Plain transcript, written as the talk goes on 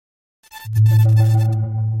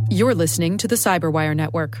You're listening to the Cyberwire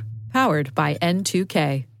Network, powered by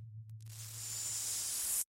N2K.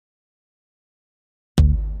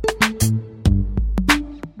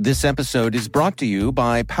 This episode is brought to you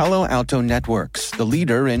by Palo Alto Networks, the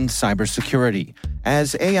leader in cybersecurity.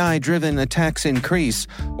 As AI-driven attacks increase,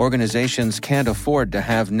 organizations can't afford to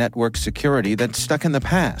have network security that's stuck in the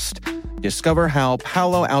past. Discover how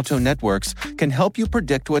Palo Alto Networks can help you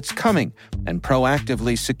predict what's coming and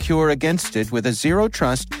proactively secure against it with a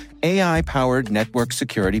zero-trust, AI-powered network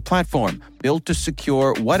security platform built to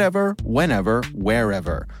secure whatever, whenever,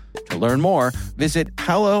 wherever. To learn more, visit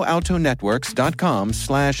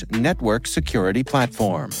paloaltonetworks.com/network security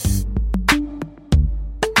platform.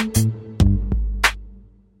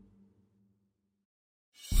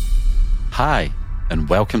 Hi, and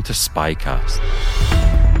welcome to Spycast.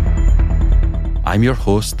 I'm your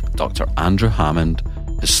host, Dr. Andrew Hammond,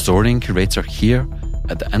 historian curator here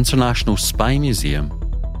at the International Spy Museum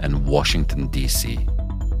in Washington, D.C.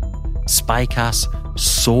 Spycast's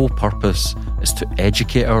sole purpose is to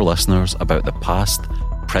educate our listeners about the past,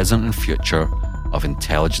 present and future of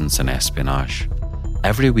intelligence and espionage.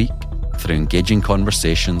 Every week, through engaging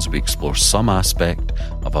conversations, we explore some aspect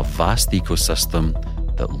of a vast ecosystem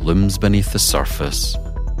that looms beneath the surface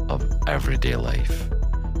of everyday life.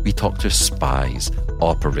 We talk to spies,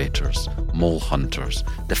 operators, mole hunters,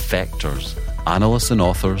 defectors, analysts and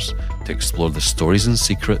authors to explore the stories and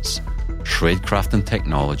secrets, tradecraft and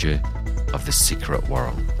technology of the secret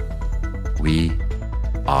world. We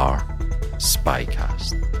are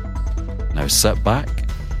Spycast. Now sit back,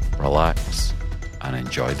 relax, and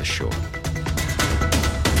enjoy the show.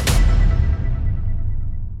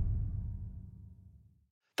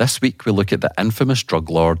 This week we look at the infamous drug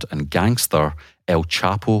lord and gangster El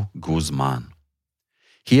Chapo Guzman.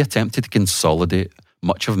 He attempted to consolidate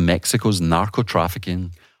much of Mexico's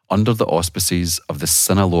narco-trafficking under the auspices of the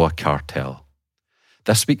Sinaloa cartel.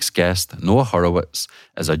 This week's guest, Noah Hurowitz,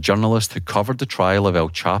 is a journalist who covered the trial of El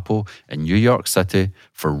Chapo in New York City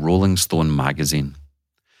for Rolling Stone magazine.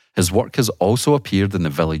 His work has also appeared in The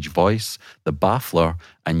Village Voice, The Baffler,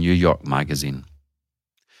 and New York Magazine.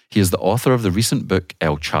 He is the author of the recent book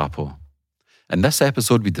El Chapo. In this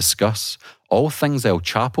episode, we discuss all things El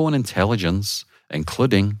Chapo and intelligence,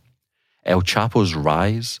 including El Chapo's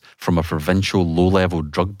rise from a provincial low-level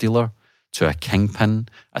drug dealer to a kingpin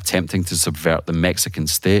attempting to subvert the Mexican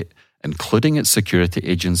state, including its security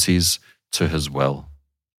agencies, to his will.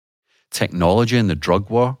 Technology in the drug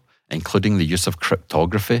war, including the use of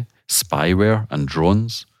cryptography, spyware, and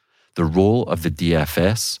drones. The role of the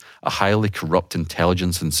DFS, a highly corrupt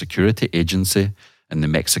intelligence and security agency in the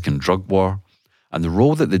Mexican drug war, and the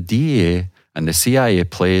role that the DEA and the CIA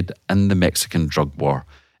played in the Mexican drug war,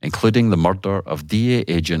 including the murder of DEA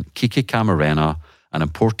agent Kiki Camarena, an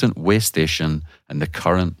important way station in the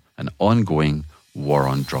current and ongoing war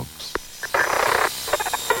on drugs.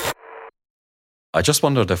 I just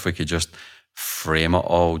wondered if we could just frame it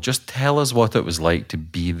all. Just tell us what it was like to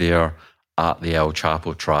be there at the El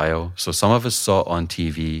Chapo trial. So some of us saw it on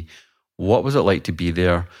TV. What was it like to be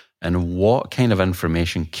there, and what kind of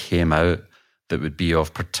information came out that would be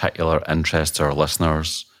of particular interest to our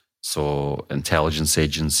listeners? So intelligence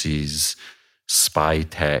agencies, spy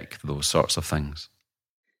tech, those sorts of things.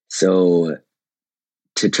 So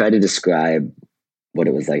to try to describe what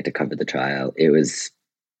it was like to cover the trial, it was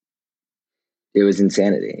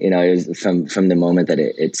insanity. You know, it was from the moment that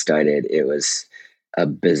it started, it was a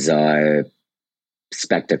bizarre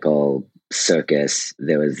spectacle circus.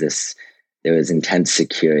 There was intense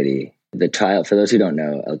security. The trial, for those who don't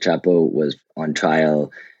know, El Chapo was on trial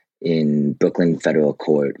in Brooklyn federal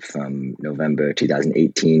court from November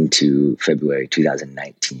 2018 to February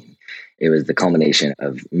 2019. It was the culmination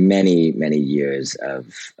of many, many years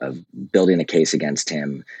of building a case against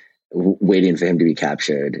him, waiting for him to be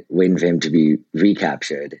captured, waiting for him to be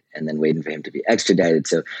recaptured, and then waiting for him to be extradited.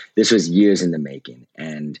 So this was years in the making,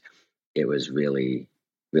 and it was really,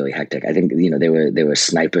 really hectic. I think, there were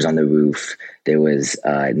snipers on the roof. There was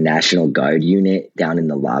a National Guard unit down in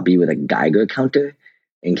the lobby with a Geiger counter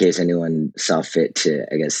in case anyone saw fit to,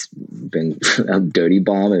 I guess, bring a dirty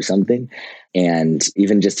bomb or something. And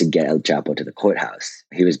even just to get El Chapo to the courthouse,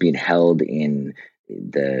 he was being held in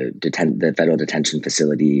the federal detention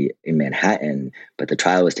facility in Manhattan, but the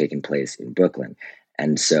trial was taking place in Brooklyn.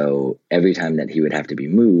 And so every time that he would have to be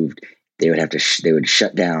moved, they would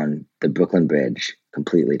shut down the Brooklyn Bridge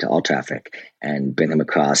completely to all traffic and bring him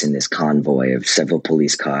across in this convoy of several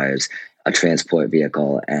police cars, a transport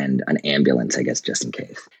vehicle, and an ambulance, I guess, just in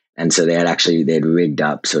case. And so they had rigged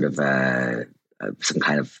up sort of some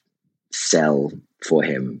kind of cell for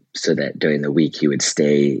him so that during the week he would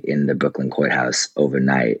stay in the Brooklyn courthouse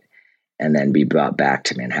overnight and then be brought back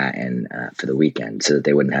to Manhattan for the weekend so that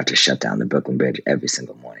they wouldn't have to shut down the Brooklyn Bridge every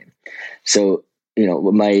single morning. So,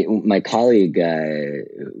 my colleague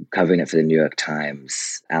covering it for the New York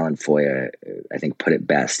Times, Alan Foyer, I think put it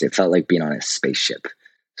best. It felt like being on a spaceship,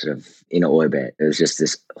 sort of in orbit. It was just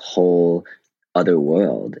this whole other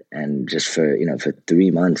world. And just for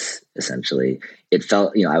 3 months, essentially, it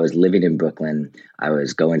felt, I was living in Brooklyn. I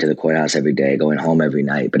was going to the courthouse every day, going home every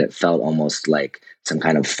night, but it felt almost like some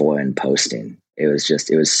kind of foreign posting. It was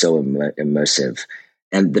so immersive.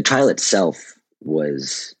 And the trial itself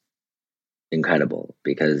was incredible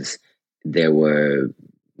because there were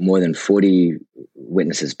more than 40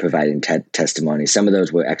 witnesses providing testimony. Some of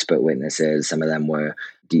those were expert witnesses. Some of them were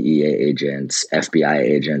DEA agents, FBI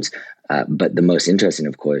agents. But the most interesting,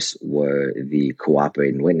 of course, were the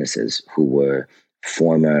cooperating witnesses who were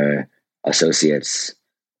former associates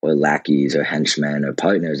or lackeys or henchmen or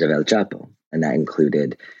partners of El Chapo. And that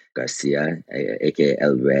included Garcia, aka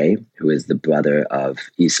El Rey, who is the brother of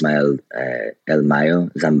Ismael El Mayo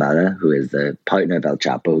Zambada, who is the partner of El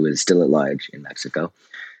Chapo, who is still at large in Mexico.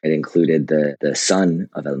 It included the son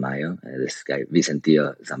of El Mayo, this guy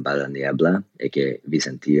Vicentillo Zambada Niebla, aka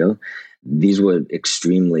Vicentillo. These were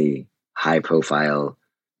extremely high-profile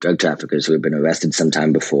drug traffickers who had been arrested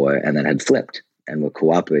sometime before and then had flipped and were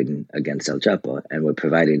cooperating against El Chapo and were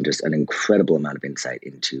providing just an incredible amount of insight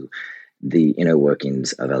into the inner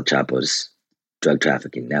workings of El Chapo's drug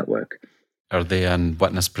trafficking network. Are they in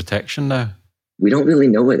witness protection now? We don't really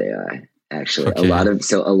know where they are, actually. Okay.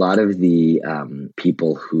 A lot of the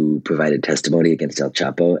people who provided testimony against El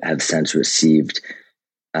Chapo have since received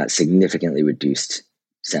significantly reduced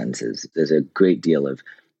sentences. There's a great deal of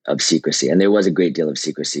secrecy, and there was a great deal of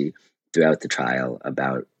secrecy throughout the trial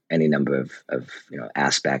about any number of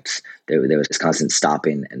aspects. There was this constant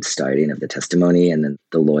stopping and starting of the testimony, and then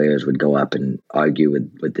the lawyers would go up and argue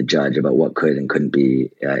with the judge about what could and couldn't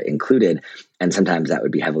be included, and sometimes that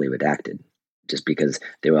would be heavily redacted, just because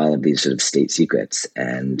there were all of these sort of state secrets.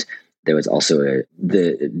 And there was also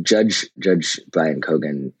the Judge Brian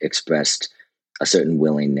Cogan expressed a certain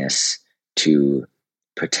willingness to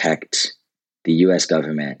protect the U.S.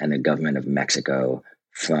 government and the government of Mexico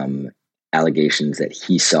from allegations that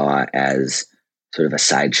he saw as sort of a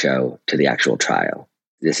sideshow to the actual trial.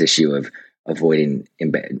 This issue of avoiding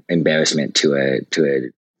embarrassment to a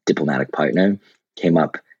diplomatic partner came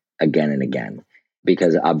up again and again,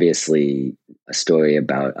 because obviously a story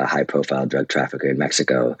about a high-profile drug trafficker in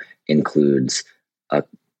Mexico includes a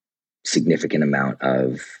significant amount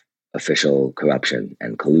of official corruption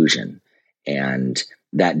and collusion, and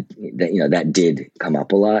that did come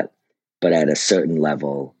up a lot, but at a certain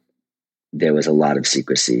level, there was a lot of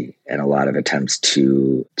secrecy and a lot of attempts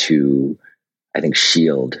to I think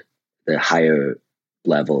shield the higher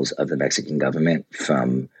levels of the Mexican government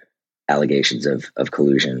from allegations of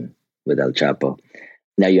collusion with El Chapo.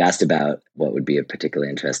 Now, you asked about what would be of particular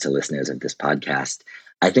interest to listeners of this podcast.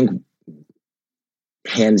 I think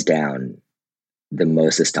hands down, the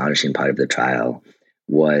most astonishing part of the trial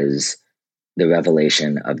was the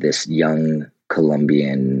revelation of this young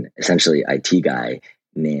Colombian, essentially IT guy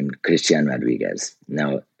named Christian Rodriguez.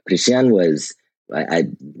 Now, Christian was,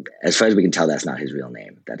 as far as we can tell, that's not his real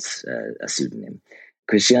name. That's a pseudonym.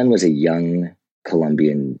 Christian was a young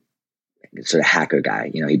Colombian sort of hacker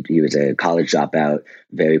guy. He was a college dropout,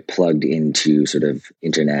 very plugged into sort of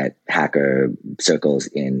internet hacker circles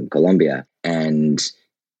in Colombia. And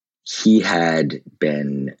he had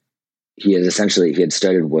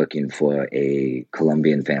started working for a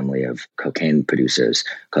Colombian family of cocaine producers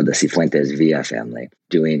called the Cifuentes Villa family,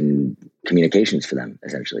 doing communications for them,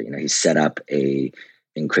 essentially. He set up a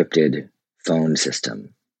encrypted phone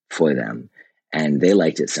system for them, and they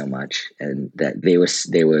liked it so much, and that they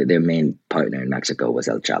were their main partner in Mexico was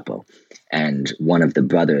El Chapo. And one of the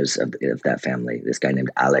brothers of that family, this guy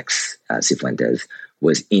named Alex Cifuentes,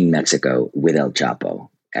 was in Mexico with El Chapo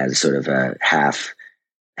as sort of a half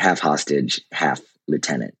hostage, half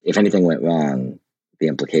lieutenant. If anything went wrong, the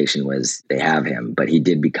implication was they have him, but he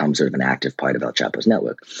did become sort of an active part of El Chapo's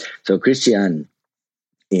network. So Christian,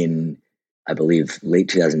 in, I believe, late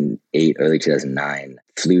 2008, early 2009,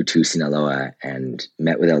 flew to Sinaloa and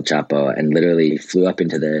met with El Chapo and literally flew up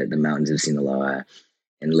into the mountains of Sinaloa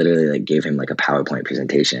and literally gave him a PowerPoint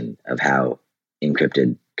presentation of how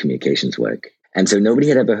encrypted communications work. And so nobody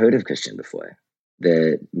had ever heard of Christian before.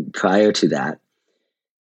 Prior to that,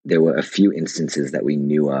 there were a few instances that we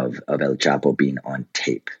knew of El Chapo being on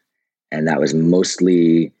tape. And that was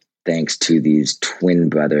mostly thanks to these twin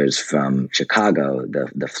brothers from Chicago,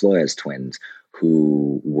 the Flores twins,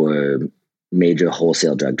 who were major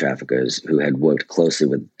wholesale drug traffickers who had worked closely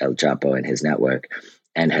with El Chapo and his network,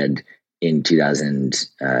 and had in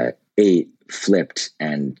 2008 flipped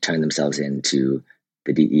and turned themselves into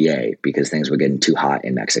the DEA because things were getting too hot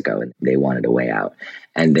in Mexico and they wanted a way out.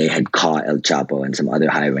 And they had caught El Chapo and some other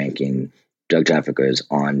high-ranking drug traffickers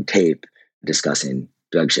on tape discussing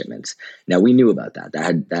drug shipments. Now, we knew about that.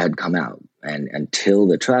 That had come out. And until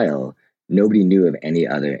the trial, nobody knew of any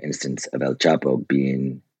other instance of El Chapo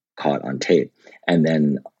being caught on tape. And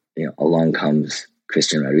then, along comes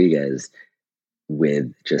Christian Rodriguez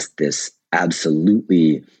with just this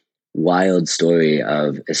absolutely wild story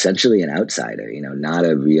of essentially an outsider, not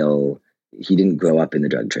a real, he didn't grow up in the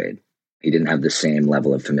drug trade. He didn't have the same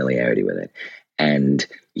level of familiarity with it. And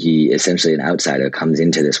he essentially, an outsider, comes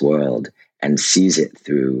into this world and sees it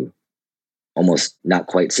through almost not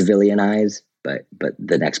quite civilian eyes, but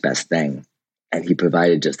the next best thing. And he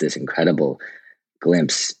provided just this incredible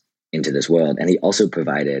glimpse into this world. And he also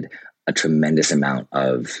provided a tremendous amount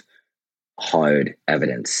of hard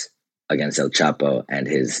evidence against El Chapo and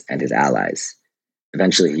his allies.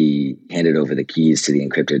 Eventually, he handed over the keys to the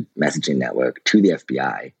encrypted messaging network to the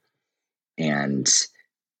FBI, and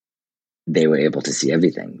they were able to see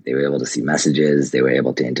everything. They were able to see messages. They were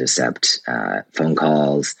able to intercept phone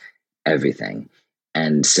calls, everything.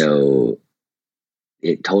 And so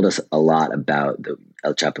it told us a lot about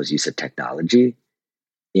El Chapo's use of technology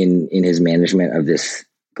in his management of this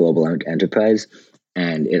global enterprise.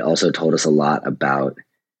 And it also told us a lot about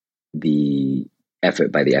the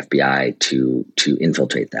effort by the FBI to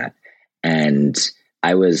infiltrate that. And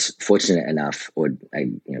I was fortunate enough, or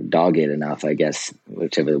dogged enough, I guess,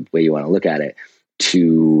 whichever way you want to look at it,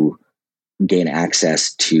 to gain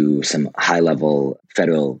access to some high-level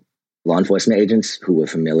federal law enforcement agents who were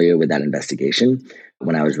familiar with that investigation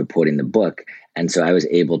when I was reporting the book. And so I was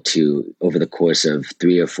able to, over the course of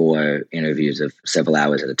 3 or 4 interviews of several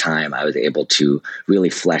hours at a time, I was able to really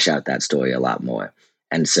flesh out that story a lot more.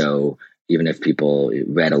 And so even if people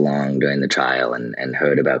read along during the trial and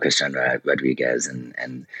heard about Christian Rodriguez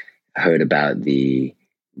and heard about the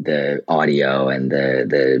audio and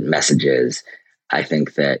the messages, I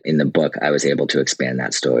think that in the book, I was able to expand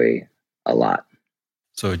that story a lot.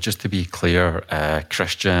 So just to be clear,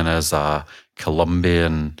 Christian is a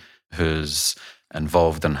Colombian who's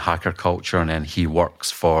involved in hacker culture, and then he works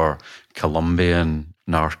for Colombian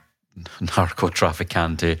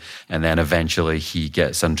narco-trafficante, and then eventually he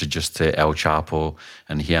gets introduced to El Chapo,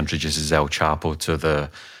 and he introduces El Chapo to the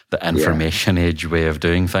information age way of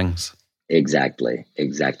doing things. Exactly.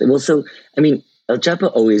 Well, so, El Chapo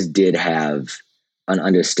always did have an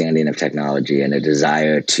understanding of technology and a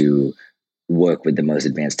desire to work with the most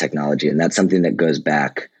advanced technology. And that's something that goes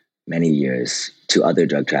back many years to other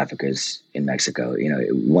drug traffickers in Mexico.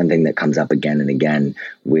 One thing that comes up again and again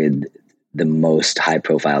with the most high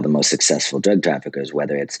profile, the most successful drug traffickers,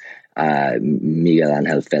 whether it's Miguel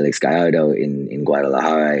Angel Felix Gallardo in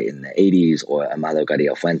Guadalajara in the 80s or Amado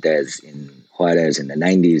Carrillo Fuentes in Juarez in the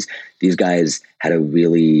 90s, these guys had a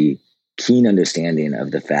really keen understanding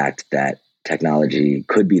of the fact that technology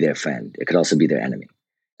could be their friend. It could also be their enemy.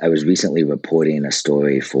 I was recently reporting a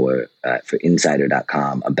story for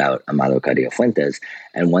Insider.com about Amado Carrillo Fuentes,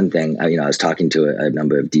 and one thing, I was talking to a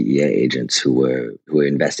number of DEA agents who were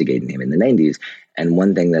investigating him in the 90s, and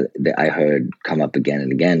one thing that I heard come up again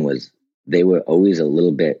and again was they were always a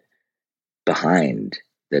little bit behind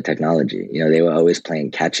the technology. They were always playing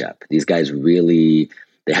catch up. These guys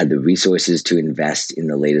they had the resources to invest in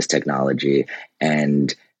the latest technology,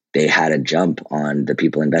 and they had a jump on the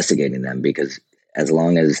people investigating them because as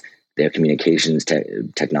long as their communications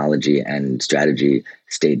technology and strategy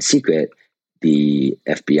stayed secret, the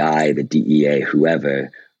FBI, the DEA,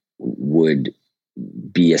 whoever would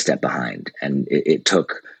be a step behind. And it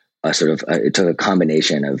took a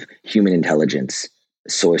combination of human intelligence,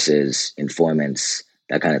 sources, informants,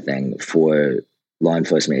 that kind of thing, for law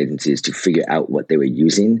enforcement agencies to figure out what they were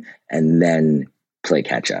using and then play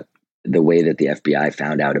catch up. The way that the FBI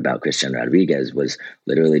found out about Christian Rodriguez was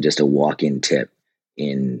literally just a walk-in tip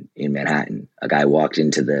in Manhattan. A guy walked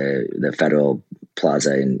into the Federal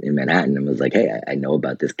Plaza in Manhattan and was like, "Hey, I know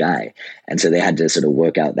about this guy." And so they had to sort of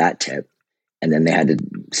work out that tip. And then they had to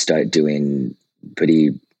start doing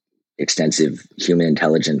pretty extensive human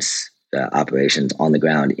intelligence operations on the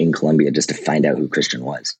ground in Colombia just to find out who Christian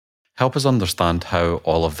was. Help us understand how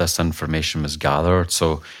all of this information was gathered.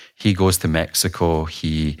 So he goes to Mexico,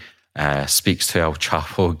 he speaks to El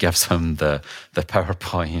Chapo, gives him the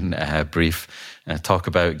PowerPoint brief. Talk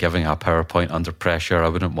about giving a PowerPoint under pressure. I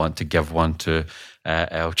wouldn't want to give one to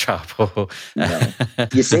El Chapo. No.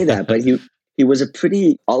 You say that, but he He was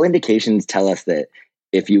all indications tell us that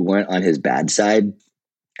if you weren't on his bad side,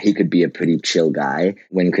 he could be a pretty chill guy.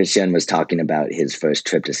 When Christian was talking about his first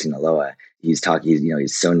trip to Sinaloa, he's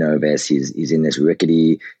so nervous. He's in this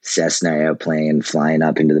rickety Cessna airplane flying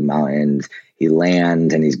up into the mountains. He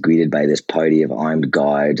lands and he's greeted by this party of armed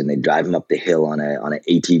guards, and they drive him up the hill on an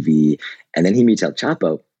ATV. And then he meets El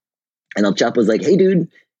Chapo, and El Chapo's like, "Hey, dude,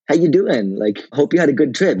 how you doing? Like, hope you had a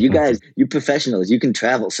good trip. You guys, you professionals, you can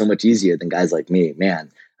travel so much easier than guys like me.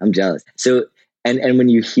 Man, I'm jealous." So, and when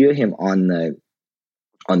you hear him on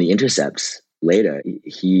the intercepts later,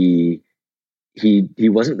 he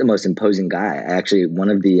wasn't the most imposing guy. Actually, one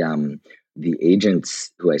of the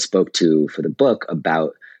agents who I spoke to for the book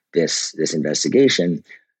about this investigation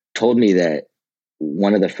told me that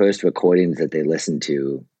one of the first recordings that they listened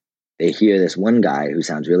to, they hear this one guy who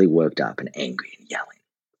sounds really worked up and angry and yelling.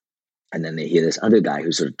 And then they hear this other guy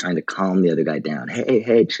who's sort of trying to calm the other guy down.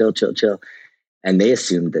 Hey, chill. And they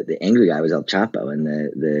assumed that the angry guy was El Chapo and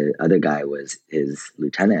the other guy was his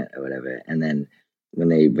lieutenant or whatever. And then when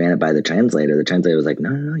they ran it by the translator was like,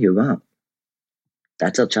 no, you're wrong.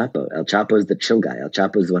 That's El Chapo. El Chapo is the chill guy. El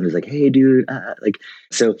Chapo is the one who's like, hey, dude.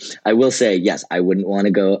 So I will say, yes, I wouldn't want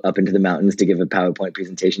to go up into the mountains to give a PowerPoint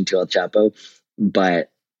presentation to El Chapo. But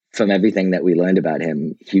from everything that we learned about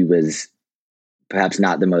him, he was perhaps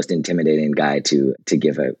not the most intimidating guy to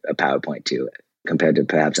give a PowerPoint to, compared to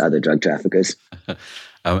perhaps other drug traffickers.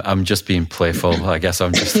 I'm just being playful. I guess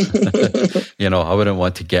I'm just, I wouldn't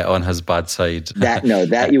want to get on his bad side.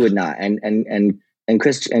 That you would not. And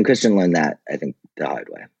Christian learned that, I think, the hard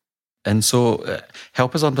way. And so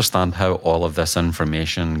help us understand how all of this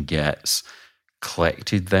information gets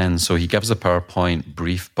collected then. So he gives a PowerPoint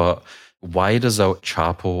brief, but why does El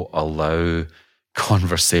Chapo allow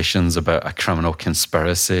conversations about a criminal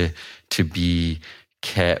conspiracy to be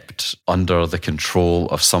kept under the control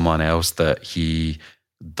of someone else that he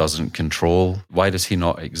doesn't control? Why does he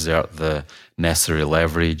not exert the necessary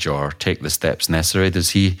leverage or take the steps necessary? Does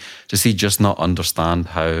he just not understand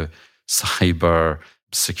how cyber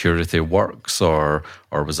security works, or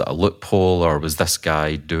was it a loophole, or was this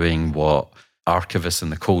guy doing what archivists in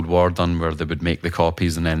the Cold War done, where they would make the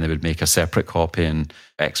copies and then they would make a separate copy and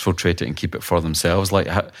exfiltrate it and keep it for themselves? Like,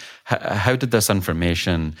 how did this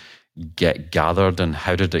information get gathered, and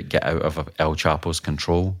how did it get out of El Chapo's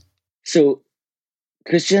control? So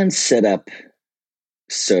Christian set up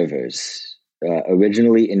servers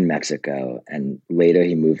originally in Mexico, and later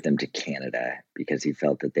he moved them to Canada because he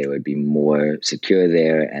felt that they would be more secure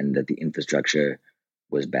there and that the infrastructure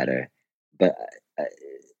was better. But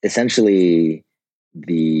essentially,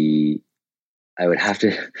 I would have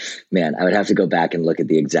to go back and look at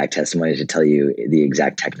the exact testimony to tell you the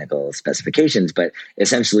exact technical specifications. But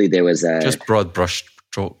essentially, there was just broad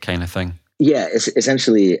brushstroke kind of thing. Yeah,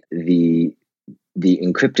 essentially the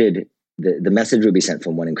encrypted the message would be sent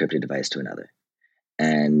from one encrypted device to another,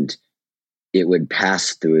 and it would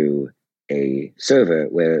pass through a server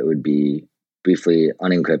where it would be briefly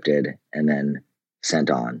unencrypted and then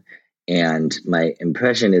sent on. And my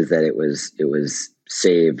impression is that it was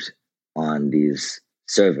saved on these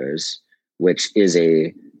servers, which is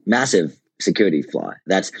a massive security flaw.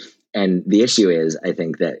 And the issue is, I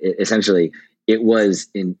think that essentially it was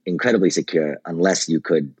incredibly secure unless you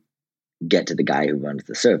could get to the guy who runs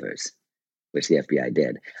the servers, which the FBI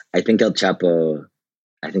did. I think El Chapo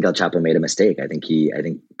made a mistake. I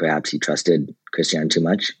think perhaps he trusted Christian too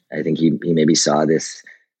much. I think he maybe saw this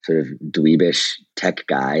sort of dweebish tech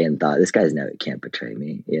guy and thought, this guy's can't betray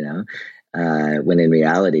me, when in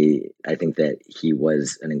reality, I think that he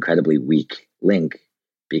was an incredibly weak link,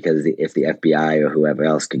 because if the FBI or whoever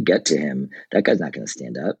else could get to him, that guy's not going to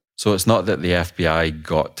stand up. So it's not that the FBI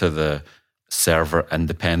got to the server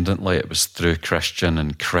independently. It was through Christian,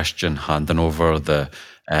 and Christian handing over the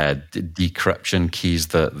decryption keys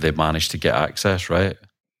that they managed to get access, right?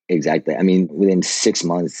 Exactly. I mean, within 6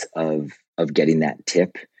 months of getting that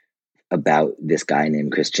tip about this guy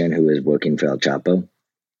named Christian who was working for El Chapo,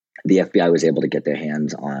 the FBI was able to get their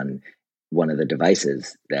hands on one of the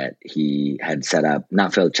devices that he had set up,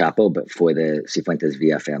 not for El Chapo, but for the Cifuentes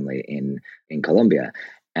Villa family in Colombia.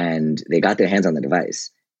 And they got their hands on the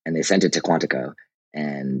device and they sent it to Quantico,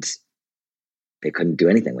 and they couldn't do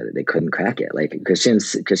anything with it. They couldn't crack it. Like Christian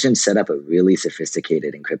set up a really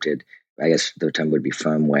sophisticated encrypted, I guess the term would be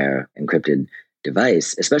firmware encrypted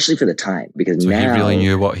device, especially for the time, because so now he really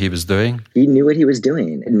knew what he was doing. He knew what he was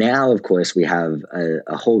doing. Now, of course, we have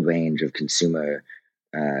a whole range of consumer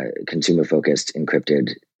focused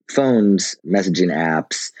encrypted phones, messaging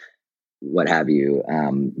apps, what have you.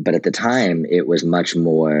 But at the time, it was much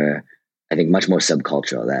more I think much more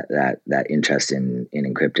subcultural, that interest in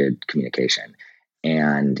encrypted communication.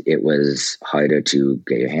 And it was harder to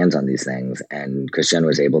get your hands on these things. And Christian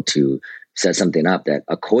was able to set something up that,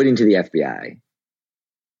 according to the FBI,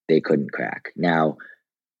 they couldn't crack. Now,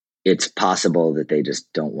 it's possible that they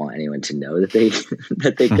just don't want anyone to know that they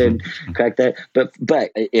that they could crack that.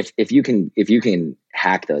 But if you can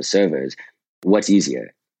hack those servers, what's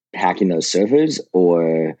easier, hacking those servers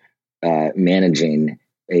or managing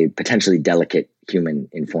a potentially delicate human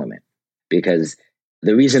informant? Because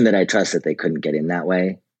the reason that I trust that they couldn't get in that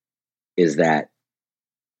way is that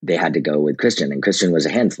they had to go with Christian, and Christian was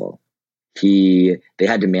a handful. They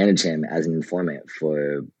had to manage him as an informant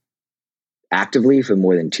actively for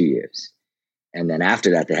more than 2 years. And then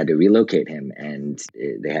after that, they had to relocate him, and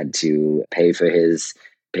they had to pay for his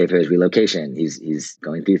relocation. He's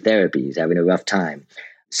going through therapy. He's having a rough time.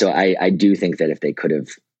 So I do think that if they could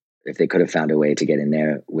have found a way to get in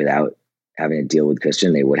there without having to deal with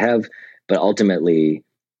Christian, they would have. But ultimately,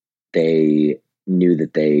 they knew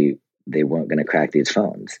that they weren't going to crack these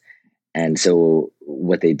phones. And so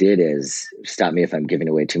what they did is, stop me if I'm giving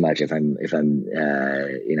away too much. If I'm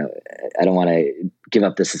I don't want to give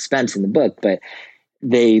up the suspense in the book, but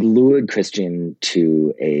they lured Christian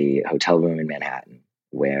to a hotel room in Manhattan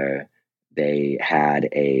where they had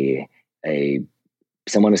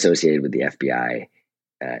someone associated with the FBI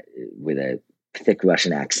with a thick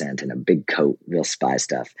Russian accent and a big coat, real spy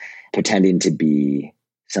stuff, pretending to be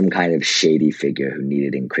some kind of shady figure who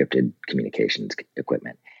needed encrypted communications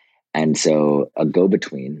equipment. And so a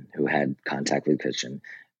go-between who had contact with Christian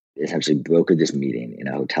essentially brokered this meeting in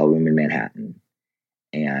a hotel room in Manhattan.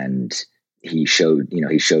 And he showed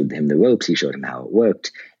him the ropes. He showed him how it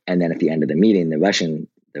worked. And then at the end of the meeting, the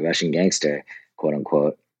Russian gangster, quote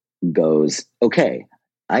unquote, goes, "Okay,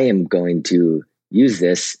 I am going to use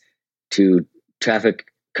this to traffic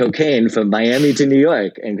cocaine from Miami to New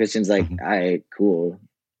York." And Christian's like, "All right, cool.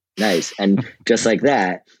 Nice." And just like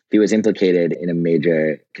that, he was implicated in a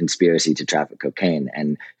major conspiracy to traffic cocaine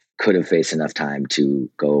and could have faced enough time to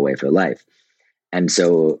go away for life. And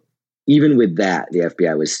so even with that, the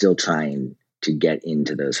FBI was still trying to get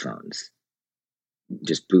into those phones,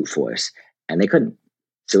 just brute force, and they couldn't.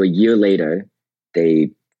 So a year later,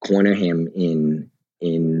 they corner him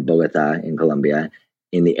in Bogota, in Colombia,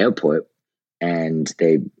 in the airport, and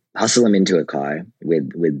they hustle him into a car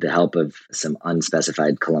with the help of some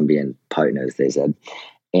unspecified Colombian partners, they said.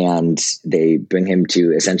 And they bring him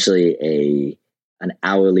to essentially an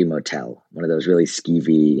hourly motel, one of those really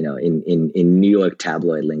skeevy, in New York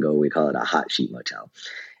tabloid lingo, we call it a hot sheet motel.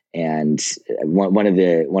 And one of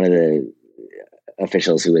the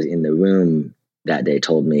officials who was in the room that day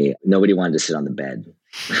told me nobody wanted to sit on the bed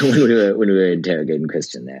when we were interrogating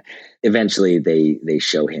Christian there. Eventually, they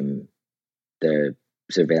show him the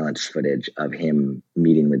surveillance footage of him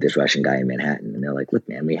meeting with this Russian guy in Manhattan, and they're like, "Look,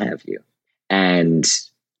 man, we have you." And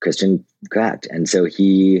Christian cracked, and so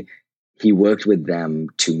he worked with them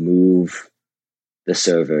to move the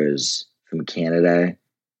servers from Canada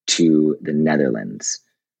to the Netherlands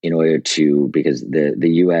in order to, because the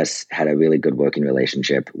U.S. had a really good working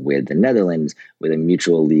relationship with the Netherlands with a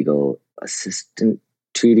mutual legal assistance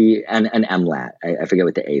treaty and an MLAT. I forget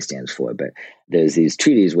what the A stands for, but there's these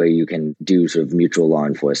treaties where you can do sort of mutual law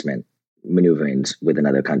enforcement maneuverings with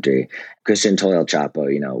another country. Christian told El Chapo,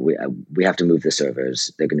 we have to move the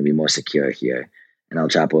servers. They're going to be more secure here. And El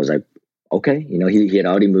Chapo was like, okay. He had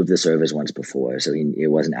already moved the servers once before, so it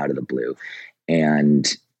wasn't out of the blue. And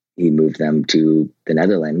he moved them to the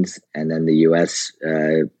Netherlands, and then the U.S.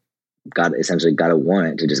 got a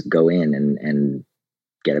warrant to just go in and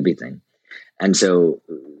get everything. And so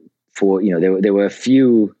there were a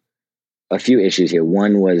few issues here.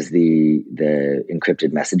 One was the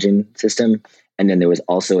encrypted messaging system, and then there was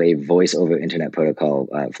also a voice over internet protocol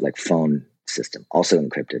like phone system, also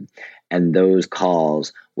encrypted. And those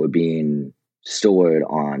calls were being stored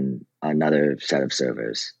on another set of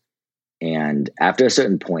servers. And after a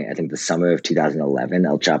certain point, I think the summer of 2011,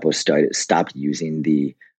 El Chapo stopped using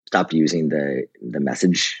the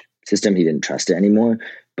message system. He didn't trust it anymore,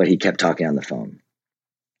 but he kept talking on the phone,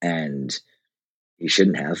 and he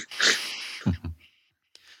shouldn't have.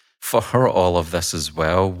 For her, all of this as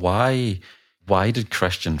well, why did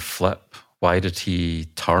Christian flip? Why did he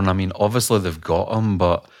turn? I mean, obviously they've got him,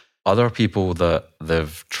 but other people that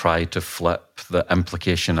they've tried to flip, the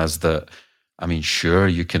implication is that, I mean, sure,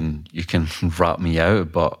 you can rat me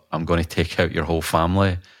out, but I'm going to take out your whole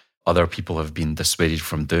family. Other people have been dissuaded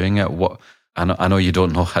from doing it. I know you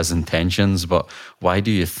don't know his intentions, but why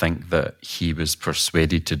do you think that he was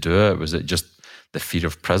persuaded to do it? Was it just the fear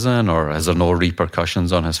of prison, or is there no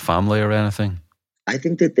repercussions on his family or anything? I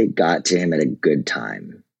think that they got to him at a good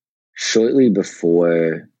time. Shortly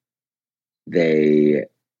before they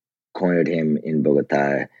cornered him in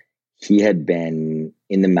Bogota, he had been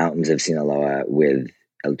in the mountains of Sinaloa with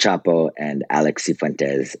El Chapo and Alex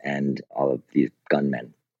Cifuentes and all of these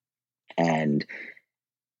gunmen. And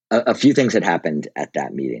a few things had happened at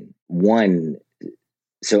that meeting. One,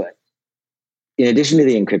 so in addition to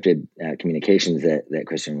the encrypted communications that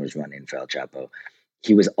Christian was running for El Chapo,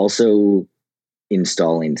 he was also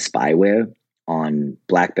installing spyware on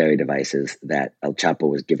BlackBerry devices that El Chapo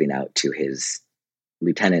was giving out to his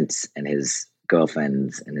lieutenants and his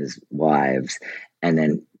girlfriends and his wives. And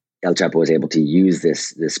then El Chapo was able to use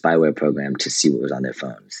this spyware program to see what was on their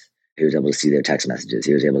phones. He was able to see their text messages.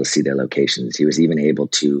 He was able to see their locations. He was even able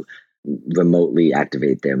to remotely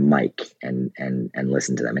activate their mic and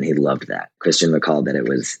listen to them. And he loved that. Christian recalled that it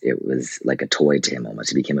was like a toy to him almost.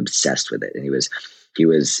 He became obsessed with it. And he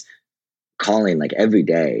was calling like every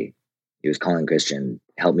day. He was calling Christian,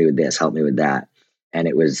 help me with this, help me with that. And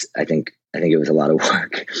it was, I think it was a lot of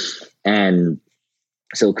work. And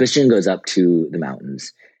so Christian goes up to the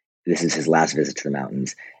mountains. This is his last visit to the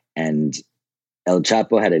mountains. And El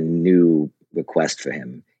Chapo had a new request for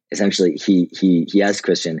him. Essentially, he asked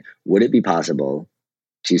Christian, would it be possible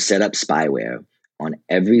to set up spyware on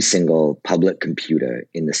every single public computer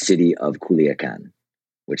in the city of Culiacan,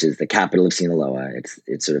 which is the capital of Sinaloa.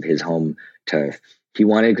 It's sort of his home turf. He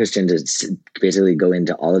wanted Christian to basically go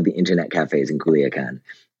into all of the internet cafes in Culiacan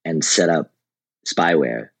and set up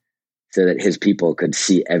spyware so that his people could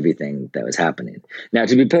see everything that was happening. Now,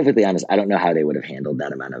 to be perfectly honest, I don't know how they would have handled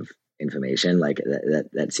that amount of information. Like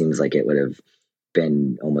that seems like it would have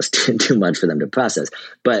been almost too much for them to process.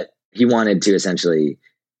 But he wanted to essentially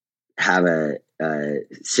have a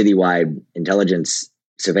citywide intelligence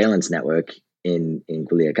surveillance network in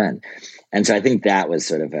Culiacan. And so I think that was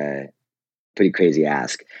sort of a pretty crazy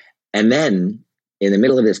ask. And then in the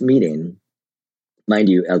middle of this meeting, mind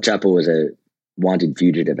you, El Chapo was a wanted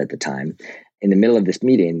fugitive at the time. In the middle of this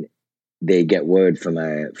meeting, they get word from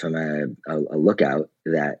a lookout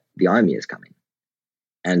that the army is coming.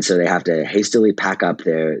 And so they have to hastily pack up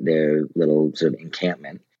their little sort of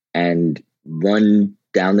encampment and run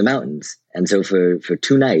down the mountains. And so for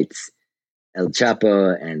 2 nights, El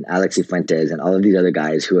Chapo and Alex Cifuentes and all of these other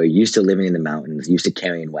guys who are used to living in the mountains, used to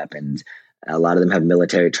carrying weapons, a lot of them have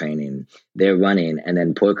military training, they're running. And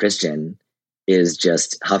then poor Christian is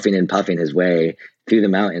just huffing and puffing his way through the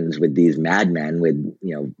mountains with these madmen with,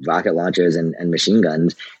 rocket launchers and machine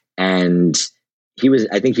guns. And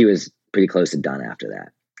I think he was pretty close to done after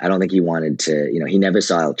that. I don't think he wanted to, he never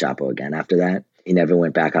saw El Chapo again after that. He never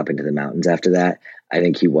went back up into the mountains after that. I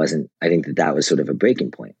think that was sort of a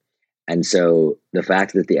breaking point. And so the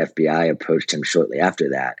fact that the FBI approached him shortly after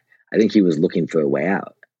that, I think he was looking for a way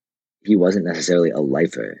out. He wasn't necessarily a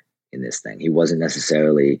lifer in this thing. He wasn't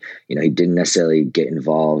necessarily, he didn't necessarily get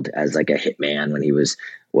involved as like a hitman when he was,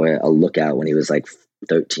 or a lookout when he was like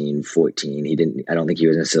 13, 14. I don't think he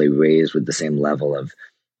was necessarily raised with the same level of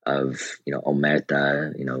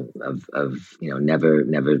omerta,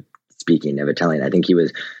 never speaking, never telling. I think he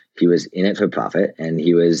was in it for profit, and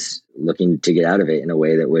he was looking to get out of it in a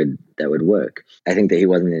way that would work. I think that he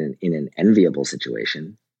wasn't in an enviable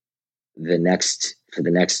situation. For the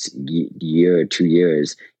next year or 2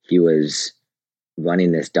 years, he was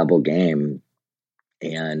running this double game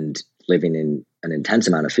and living in an intense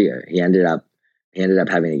amount of fear. He ended up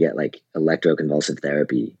having to get like electroconvulsive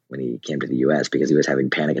therapy when he came to the US because he was having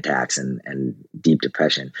panic attacks and deep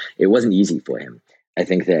depression. It wasn't easy for him. I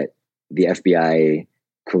think that the FBI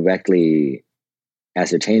correctly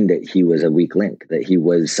ascertained that he was a weak link, that he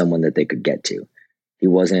was someone that they could get to. He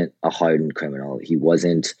wasn't a hardened criminal. He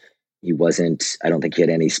wasn't, I don't think he had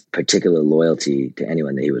any particular loyalty to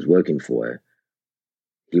anyone that he was working for.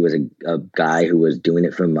 He was a guy who was doing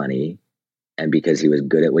it for money and because he was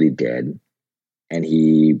good at what he did. And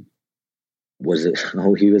he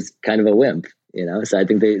was kind of a wimp, So I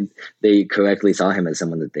think they correctly saw him as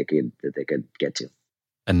someone that they could get to.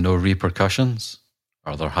 And no repercussions?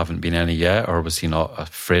 Or there haven't been any yet? Or was he not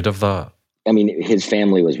afraid of that? I mean, his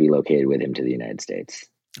family was relocated with him to the United States.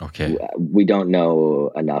 Okay. We don't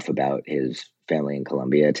know enough about his family in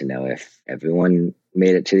Colombia to know if everyone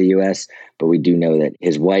made it to the U.S., but we do know that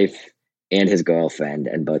his wife and his girlfriend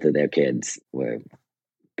and both of their kids were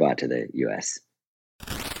brought to the U.S.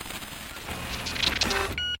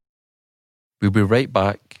 We'll be right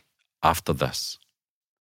back after this.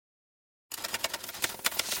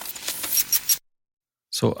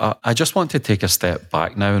 So I just want to take a step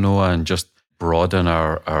back now, Noah, and just broaden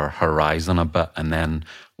our horizon a bit, and then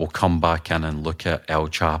we'll come back in and look at El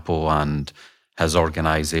Chapo and his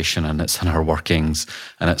organization and its inner workings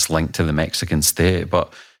and its link to the Mexican state.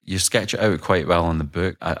 But you sketch it out quite well in the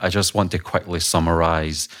book. I just want to quickly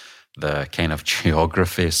summarize the kind of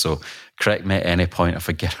geography. So correct me at any point if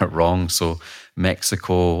I get it wrong. So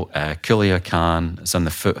Mexico, Culiacan, it's in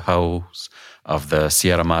the foothills of the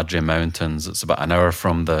Sierra Madre Mountains. It's about an hour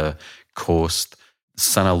from the coast.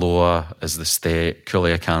 Sinaloa is the state,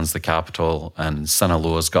 Culiacan's the capital, and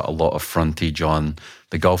Sinaloa's got a lot of frontage on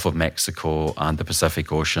the Gulf of Mexico and the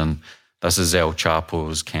Pacific Ocean. This is El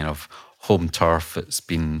Chapo's kind of home turf. It's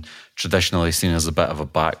been traditionally seen as a bit of a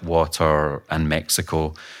backwater in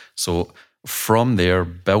Mexico. So from there,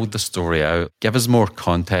 build the story out. Give us more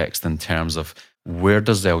context in terms of where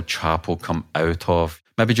does El Chapo come out of?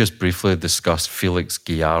 Maybe just briefly discuss Felix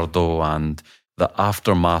Gallardo and the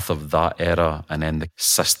aftermath of that era, and then the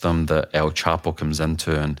system that El Chapo comes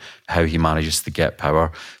into and how he manages to get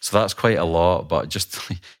power. So that's quite a lot, but just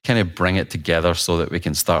kind of bring it together so that we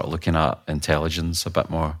can start looking at intelligence a bit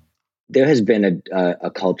more. There has been a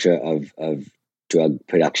culture of drug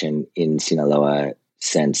production in Sinaloa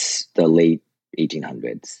since the late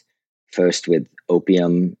 1800s, first with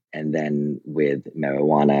opium and then with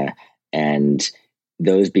marijuana. And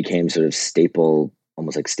those became sort of staple,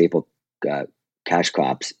 almost like staple cash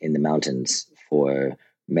crops in the mountains for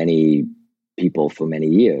many people for many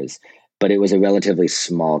years. But it was a relatively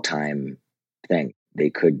small time thing. They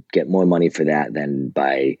could get more money for that than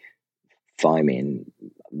by farming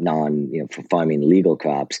for farming legal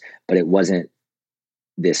crops, but it wasn't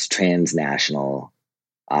this transnational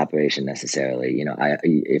operation necessarily.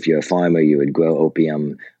 If you're a farmer, you would grow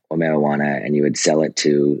opium or marijuana and you would sell it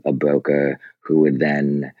to a broker who would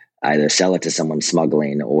then either sell it to someone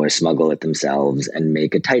smuggling or smuggle it themselves and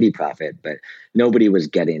make a tidy profit. But nobody was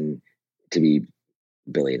getting to be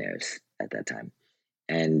billionaires at that time.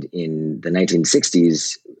 And in the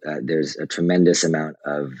 1960s, there's a tremendous amount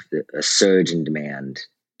of a surge in demand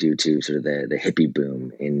due to sort of the hippie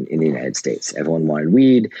boom in the United States. Everyone wanted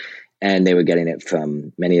weed, and many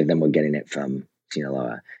of them were getting it from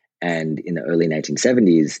Sinaloa. And in the early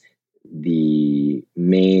 1970s, the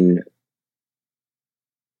main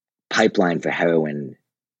pipeline for heroin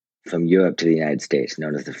from Europe to the United States,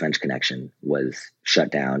 known as the French Connection, was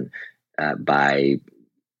shut down by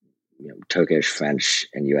Turkish, French,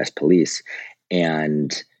 and U.S. police.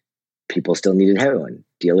 And people still needed heroin.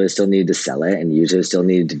 Dealers still needed to sell it, and users still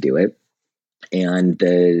needed to do it. And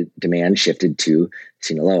the demand shifted to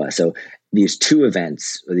Sinaloa. So these two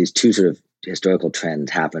events, or these two sort of historical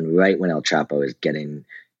trends, happen right when El Chapo is getting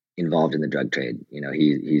involved in the drug trade.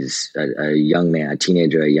 He's a young man, a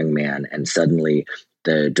teenager, a young man, and suddenly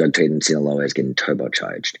the drug trade in Sinaloa is getting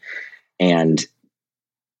turbocharged. And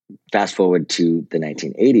fast forward to the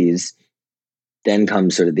 1980s, then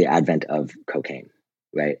comes sort of the advent of cocaine,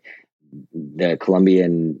 right? The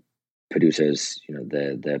Colombian producers,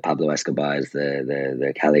 the Pablo Escobars,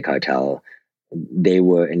 the Cali cartel, they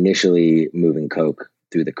were initially moving coke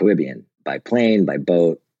through the Caribbean by plane, by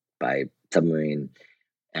boat, by submarine.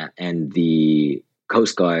 And the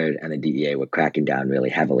Coast Guard and the DEA were cracking down really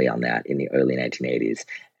heavily on that in the early 1980s.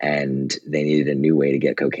 And they needed a new way to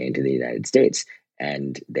get cocaine to the United States.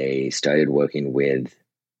 And they started working with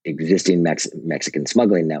existing Mexican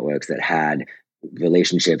smuggling networks that had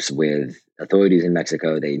relationships with authorities in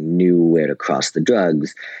Mexico. They knew where to cross the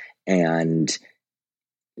drugs. And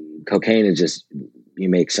cocaine is just, you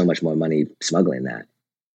make so much more money smuggling that.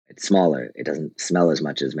 It's smaller. It doesn't smell as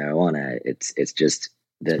much as marijuana. It's just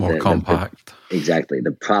more compact. Exactly.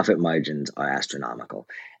 The profit margins are astronomical.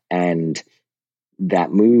 And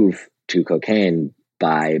that move to cocaine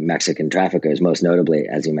by Mexican traffickers, most notably,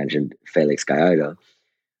 as you mentioned, Felix Gallardo,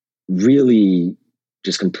 really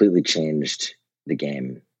just completely changed the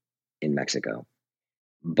game in Mexico.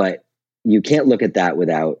 But you can't look at that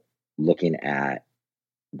without looking at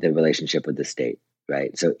the relationship with the state,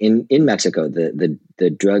 right? So in Mexico, the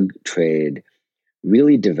drug trade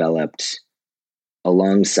really developed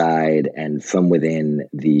alongside and from within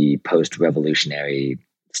the post-revolutionary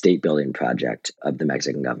state building project of the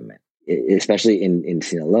Mexican government. Especially in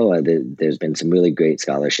Sinaloa, there's been some really great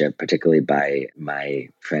scholarship, particularly by my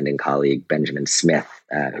friend and colleague, Benjamin Smith,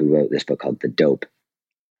 who wrote this book called The Dope.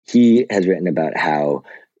 He has written about how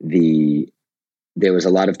there was a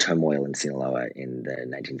lot of turmoil in Sinaloa in the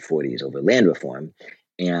 1940s over land reform.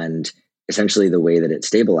 And essentially the way that it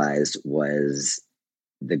stabilized was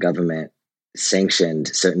the government sanctioned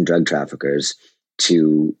certain drug traffickers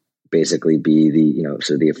to basically be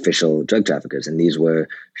the official drug traffickers. And these were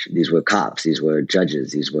cops, these were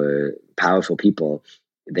judges, these were powerful people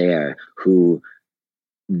there who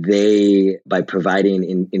by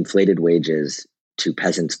providing inflated wages to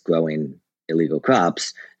peasants growing illegal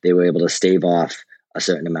crops, they were able to stave off a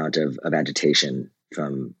certain amount of agitation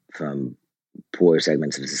from poor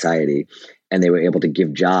segments of society. And they were able to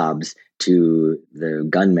give jobs to the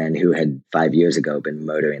gunmen who had 5 years ago been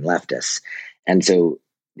murdering leftists. And so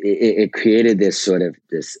it created this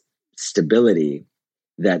stability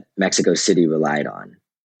that Mexico City relied on,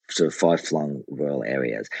 sort of far-flung rural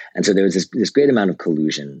areas. And so there was this great amount of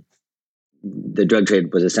collusion. The drug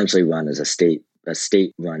trade was essentially run as a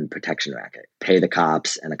state-run protection racket. Pay the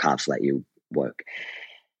cops, and the cops let you work.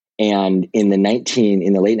 And in the late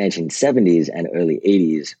 1970s and early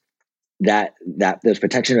 80s, that those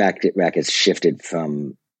protection rackets shifted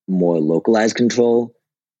from more localized control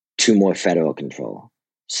to more federal control.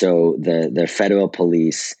 So the federal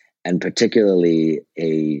police, and particularly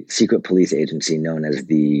a secret police agency known as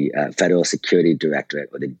the Federal Security Directorate,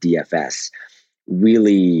 or the DFS,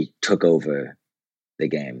 really took over the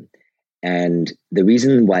game. And the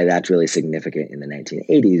reason why that's really significant in the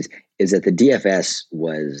 1980s is that the DFS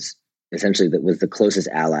was essentially the closest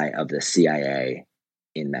ally of the CIA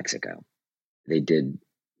in Mexico. They did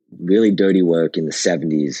really dirty work in the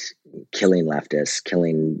 70s, killing leftists,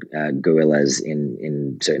 killing guerrillas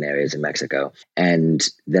in certain areas in Mexico. And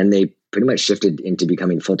then they pretty much shifted into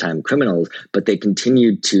becoming full-time criminals, but they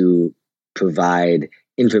continued to provide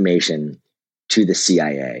information to the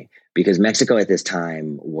CIA, because Mexico at this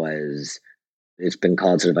time it's been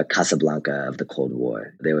called sort of a Casablanca of the Cold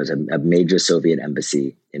War. There was a major Soviet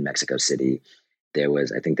embassy in Mexico City.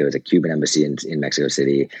 I think there was a Cuban embassy in Mexico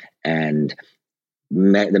City, and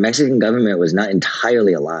the Mexican government was not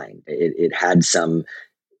entirely aligned. It had some,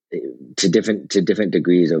 to different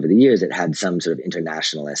degrees over the years, it had some sort of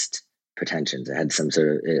internationalist pretensions. It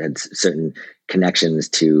had certain connections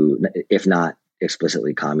to, if not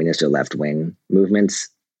explicitly communist or left-wing movements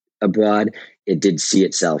abroad. It did see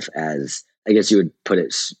itself as, I guess you would put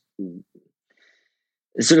it,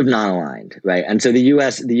 sort of non-aligned, right? And so the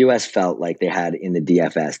U.S. felt like they had in the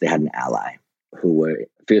DFS, they had an ally who were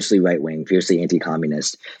fiercely right-wing, fiercely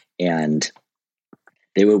anti-communist, and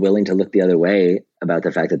they were willing to look the other way about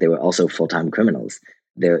the fact that they were also full-time criminals.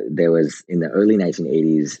 There was, in the early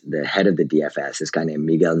 1980s, the head of the DFS, this guy named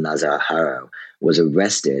Miguel Nazar, was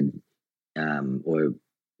arrested,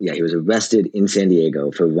 he was arrested in San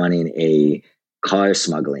Diego for running a car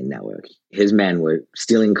smuggling network. His men were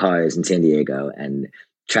stealing cars in San Diego and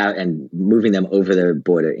moving them over the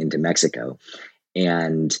border into Mexico.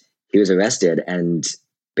 And he was arrested, and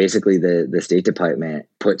basically the State Department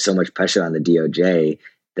put so much pressure on the DOJ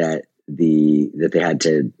that they had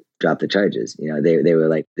to drop the charges. They were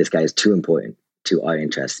like, this guy is too important to our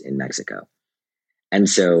interests in Mexico. And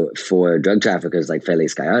so for drug traffickers like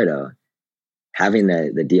Felix Gallardo, having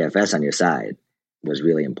the DFS on your side was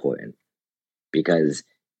really important, because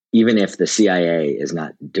even if the CIA is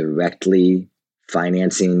not directly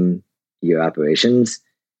financing your operations,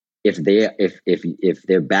 if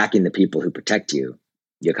they're backing the people who protect you,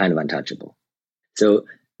 you're kind of untouchable. So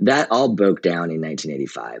that all broke down in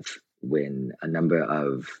 1985 when a number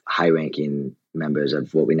of high-ranking members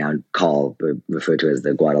of what we now refer to as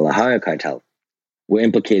the Guadalajara cartel were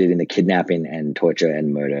implicated in the kidnapping and torture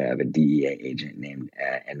and murder of a DEA agent named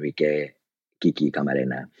Enrique Kiki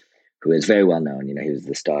Camarena, who is very well known. He was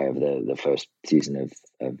the star of the first season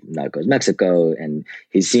of Narcos Mexico, and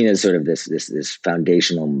he's seen as sort of this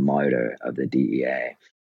foundational martyr of the DEA.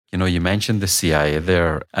 You mentioned the CIA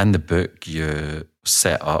there. In the book, you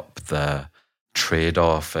set up the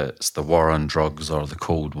trade-off. It's the war on drugs or the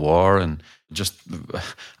Cold War. And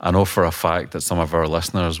I know for a fact that some of our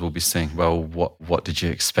listeners will be saying, well, what did you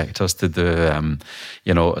expect us to do?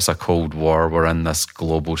 It's a Cold War. We're in this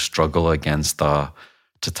global struggle against a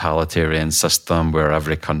totalitarian system where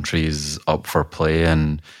every country is up for play,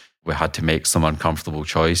 and we had to make some uncomfortable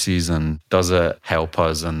choices. And does it help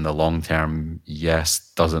us in the long term?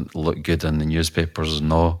 Yes. Does it look good in the newspapers?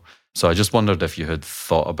 No. So I just wondered if you had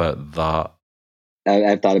thought about that.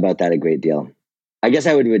 I've thought about that a great deal. I guess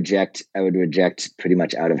I would reject pretty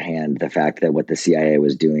much out of hand the fact that what the CIA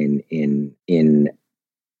was doing in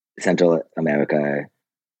Central America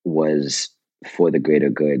was for the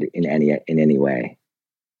greater good in any way.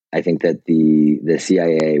 I think that the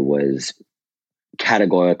CIA was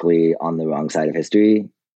categorically on the wrong side of history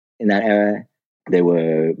in that era. They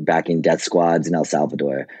were backing death squads in El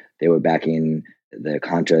Salvador. They were backing the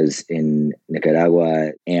Contras in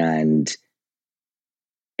Nicaragua. And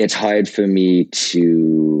it's hard for me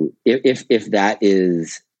to, if that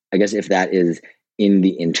is in the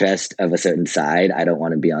interest of a certain side, I don't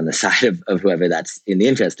want to be on the side of whoever that's in the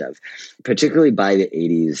interest of. Particularly by the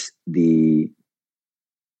 80s, the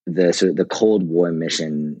sort of the Cold War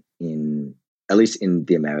mission in at least in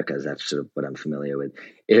the Americas, that's sort of what I'm familiar with.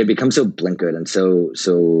 It had become so blinkered and so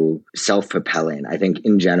self-propelling. I think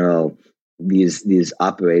in general, these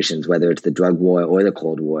operations, whether it's the drug war or the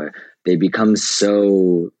Cold War, they become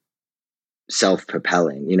so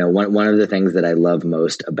self-propelling. One of the things that I love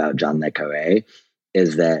most about John le Carré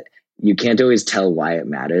is that you can't always tell why it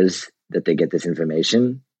matters that they get this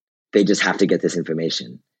information. They just have to get this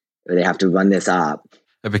information, or they have to run this op.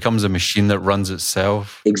 It becomes a machine that runs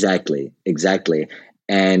itself. Exactly.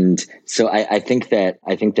 And so I think that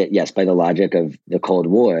yes, by the logic of the Cold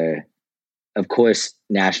War, of course,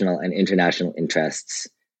 national and international interests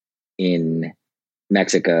in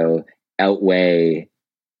Mexico outweigh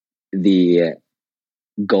the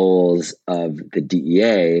goals of the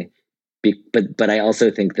DEA. But I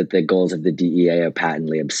also think that the goals of the DEA are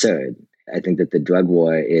patently absurd. I think that the drug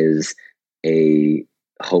war is a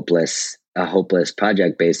hopeless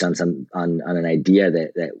project based on an idea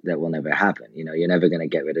that will never happen. You're never going to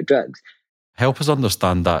get rid of drugs. Help us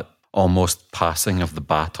understand that almost passing of the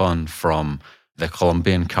baton from the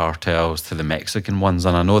Colombian cartels to the Mexican ones.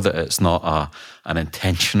 And I know that it's not an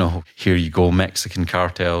intentional, here you go, Mexican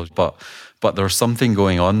cartels, but there's something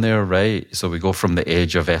going on there, right? So we go from the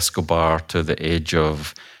age of Escobar to the age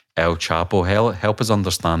of El Chapo. Help us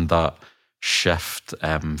understand that shift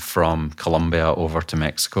from Colombia over to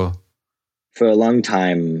Mexico. For a long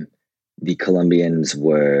time, the Colombians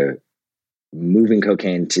were moving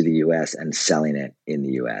cocaine to the US and selling it in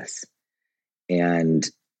the US. And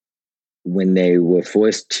when they were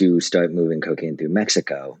forced to start moving cocaine through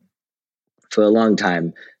Mexico, for a long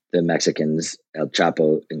time, the Mexicans, El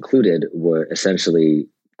Chapo included, were essentially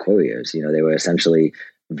couriers. They were essentially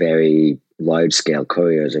very large-scale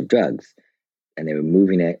couriers of drugs. And they were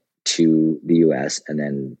moving it to the US and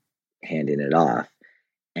then handing it off.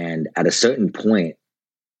 And at a certain point,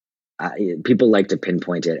 people like to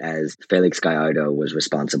pinpoint it as Felix Gallardo was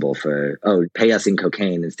responsible for, pay us in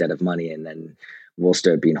cocaine instead of money, and then we'll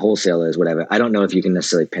start being wholesalers, whatever. I don't know if you can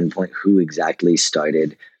necessarily pinpoint who exactly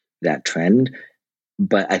started that trend,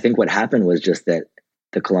 but I think what happened was just that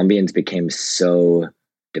the Colombians became so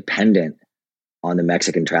dependent on the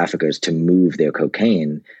Mexican traffickers to move their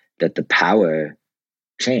cocaine that the power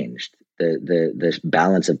changed. The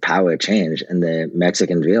balance of power changed, and the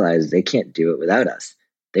Mexicans realized they can't do it without us.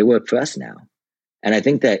 They work for us now. And I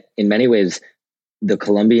think that in many ways, the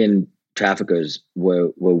Colombian traffickers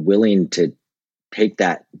were willing to take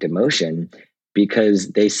that demotion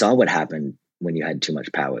because they saw what happened when you had too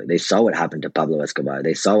much power. They saw what happened to Pablo Escobar.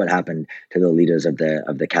 They saw what happened to the leaders of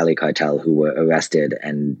the Cali cartel who were arrested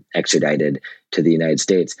and extradited to the United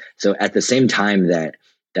States. So at the same time that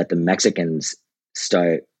the Mexicans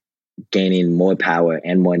start gaining more power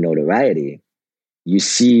and more notoriety, you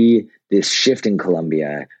see this shift in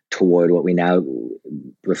Colombia toward what we now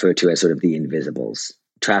refer to as sort of the invisibles.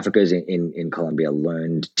 Traffickers in Colombia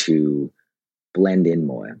learned to blend in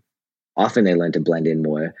more. Often they learned to blend in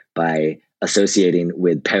more by associating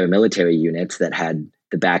with paramilitary units that had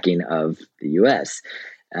the backing of the US.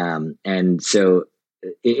 And so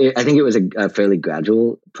I think it was a fairly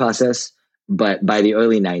gradual process, but by the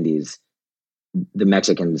early 90s, the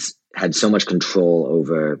Mexicans had so much control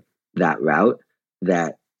over that route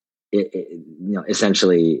that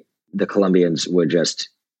essentially the Colombians were just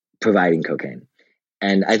providing cocaine.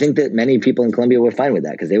 And I think that many people in Colombia were fine with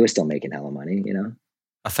that because they were still making hella money,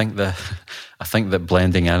 I think that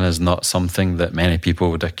blending in is not something that many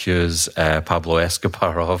people would accuse Pablo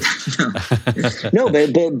Escobar of. No,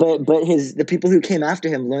 but the people who came after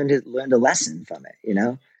him learned a lesson from it,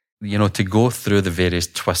 to go through the various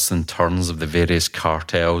twists and turns of the various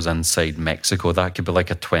cartels inside Mexico, that could be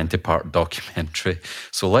like a 20-part documentary.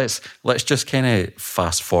 So let's just kind of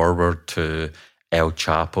fast forward to El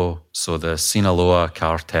Chapo, so the Sinaloa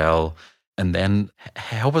cartel, and then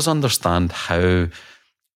help us understand how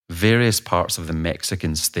various parts of the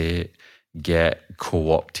Mexican state get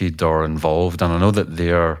co-opted or involved. And I know that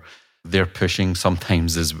they're pushing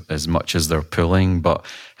sometimes as much as they're pulling, but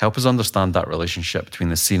help us understand that relationship between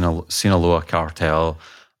the Sinaloa cartel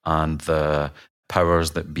and the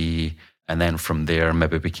powers that be. And then from there,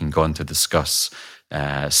 maybe we can go on to discuss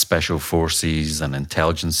special forces and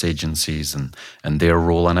intelligence agencies and their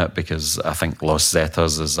role in it, because I think Los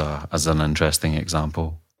Zetas is an interesting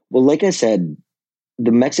example. Well, like I said,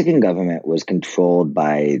 the Mexican government was controlled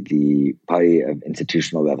by the Party of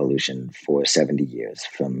Institutional Revolution for 70 years,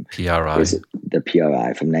 from PRI. The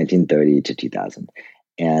PRI from 1930 to 2000.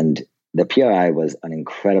 And the PRI was an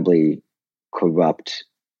incredibly corrupt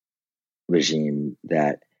regime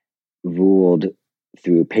that ruled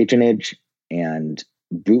through patronage and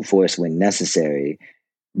brute force when necessary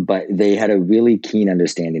but they had a really keen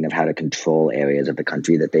understanding of how to control areas of the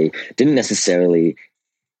country that they didn't necessarily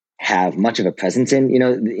have much of a presence in.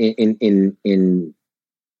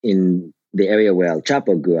 In the area where El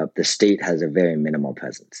Chapo grew up, the state has a very minimal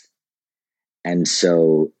presence. And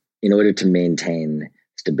so in order to maintain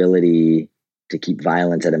stability, to keep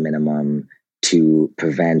violence at a minimum, to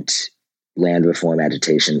prevent land reform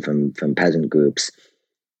agitation from peasant groups,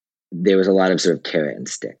 there was a lot of sort of carrot and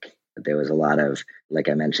stick. There was a lot of, like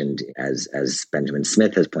I mentioned, as Benjamin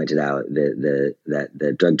Smith has pointed out, that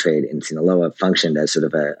the drug trade in Sinaloa functioned as sort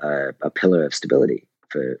of a pillar of stability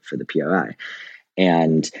for the PRI.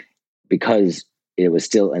 And because it was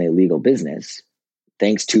still an illegal business,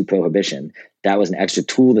 thanks to prohibition, that was an extra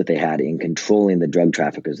tool that they had in controlling the drug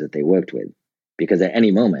traffickers that they worked with. Because at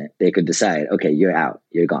any moment they could decide, okay, you're out,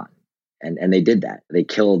 you're gone, and they did that. They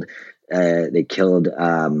killed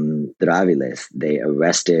Draviles. They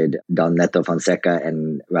arrested Don Neto Fonseca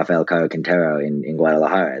and Rafael Caro Quintero in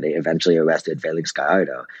Guadalajara. They eventually arrested Felix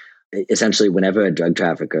Gallardo. Essentially, whenever a drug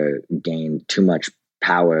trafficker gained too much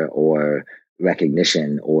power or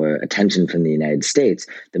recognition or attention from the United States,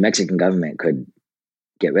 the Mexican government could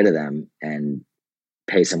get rid of them and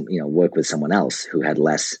pay work with someone else who had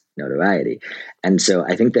less notoriety. And so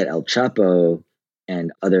I think that El Chapo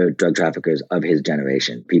and other drug traffickers of his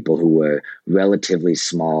generation, people who were relatively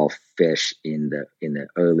small fish in the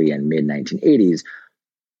early and mid 1980s,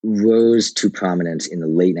 rose to prominence in the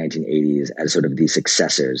late 1980s as sort of the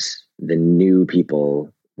successors, the new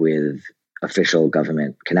people with official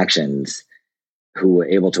government connections who were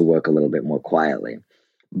able to work a little bit more quietly.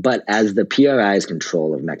 But as the PRI's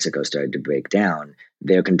control of Mexico started to break down,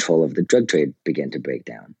 their control of the drug trade began to break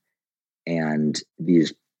down. And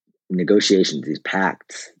these negotiations, these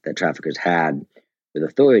pacts that traffickers had with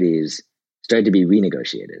authorities started to be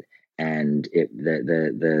renegotiated. And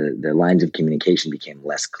the lines of communication became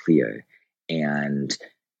less clear. And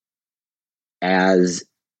as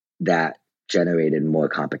that generated more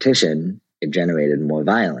competition, it generated more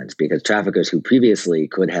violence, because traffickers who previously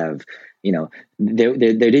could have, there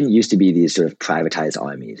didn't used to be these sort of privatized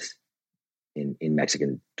armies in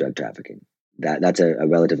Mexican drug trafficking. That's a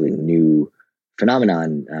relatively new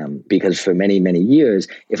phenomenon, because for many, many years,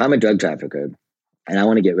 if I'm a drug trafficker and I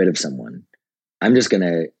want to get rid of someone, I'm just going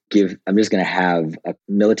to have a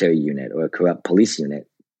military unit or a corrupt police unit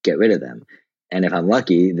get rid of them. And if I'm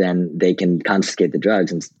lucky, then they can confiscate the drugs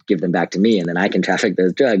and give them back to me. And then I can traffic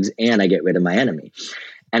those drugs and I get rid of my enemy.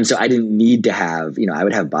 And so I didn't need to have, I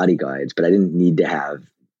would have bodyguards, but I didn't need to have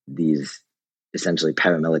these essentially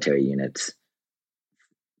paramilitary units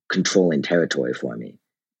controlling territory for me,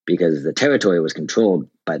 because the territory was controlled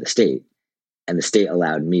by the state, and the state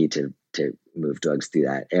allowed me to move drugs through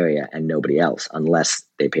that area and nobody else, unless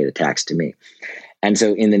they paid a tax to me. And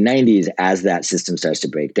so in the 90s, as that system starts to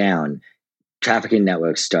break down, trafficking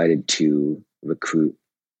networks started to recruit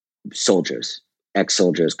soldiers,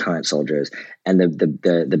 ex-soldiers, current soldiers. And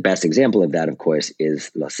the best example of that, of course,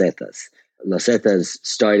 is Los Zetas. Los Zetas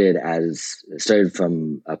started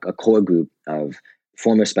from a core group of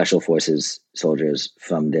former Special Forces soldiers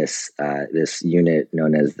from this unit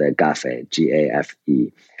known as the GAFE,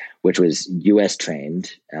 G-A-F-E, which was U.S.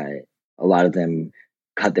 trained. A lot of them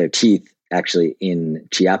cut their teeth actually in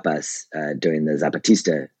Chiapas during the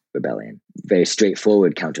Zapatista rebellion. Very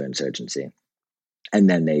straightforward counterinsurgency. And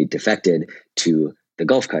then they defected to the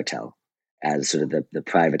Gulf Cartel as sort of the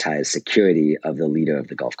privatized security of the leader of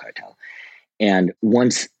the Gulf Cartel. And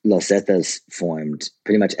once Los Zetas formed,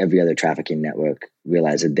 pretty much every other trafficking network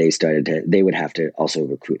realized that they would have to also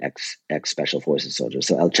recruit ex-Special Forces soldiers.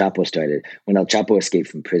 So El Chapo when El Chapo escaped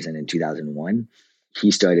from prison in 2001,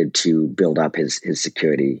 he started to build up his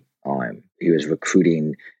security arm. He was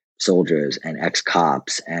recruiting soldiers and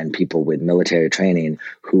ex-cops and people with military training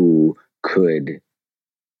who could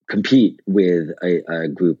compete with a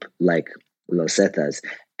group like Los Zetas.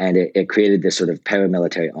 And it created this sort of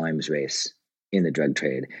paramilitary arms race in the drug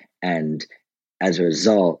trade. And as a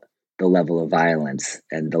result, the level of violence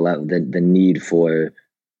and the need for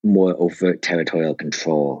more overt territorial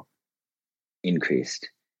control increased.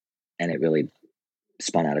 And it really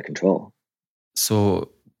spun out of control.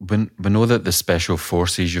 So we know that the Special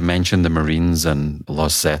Forces, you mentioned the Marines and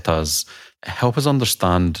Los Zetas. Help us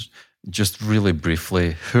understand, just really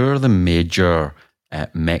briefly, who are the major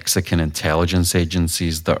Mexican intelligence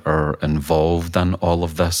agencies that are involved in all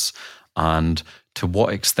of this, and to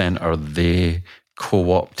what extent are they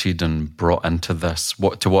co-opted and brought into this?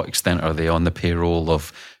 To what extent are they on the payroll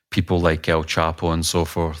of people like El Chapo and so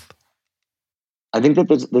forth? I think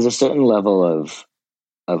that there's a certain level of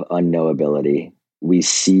unknowability. We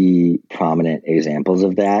see prominent examples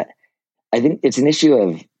of that, I think it's an issue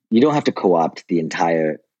of you don't have to co-opt the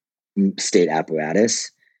entire state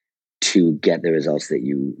apparatus to get the results that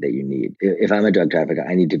you need. If I'm a drug trafficker,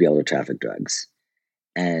 I need to be able to traffic drugs.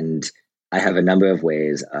 And I have a number of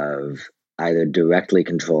ways of either directly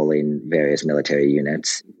controlling various military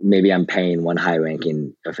units. Maybe I'm paying one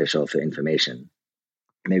high-ranking official for information.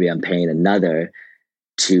 Maybe I'm paying another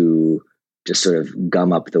to just sort of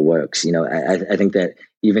gum up the works. I think that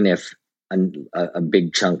even if a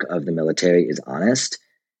big chunk of the military is honest,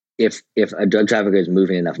 if a drug trafficker is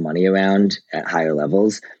moving enough money around at higher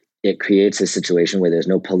levels, it creates a situation where there's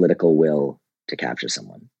no political will to capture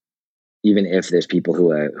someone. Even if there's people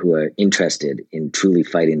who are interested in truly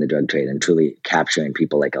fighting the drug trade and truly capturing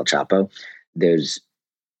people like El Chapo, there's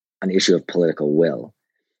an issue of political will.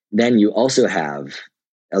 Then you also have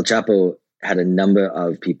El Chapo had a number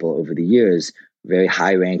of people over the years, very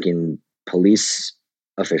high-ranking police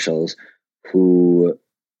officials who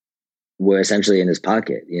were essentially in his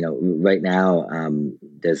pocket. Right now,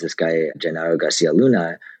 there's this guy, Genaro Garcia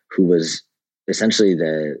Luna, who was essentially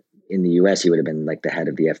in the US, he would have been like the head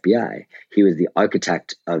of the FBI. He was the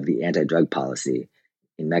architect of the anti-drug policy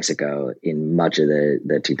in Mexico in much of the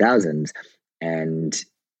 2000s. And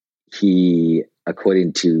he,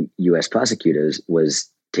 according to US prosecutors, was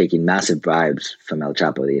taking massive bribes from El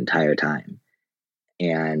Chapo the entire time.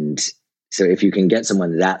 And so if you can get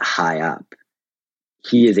someone that high up,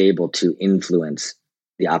 he is able to influence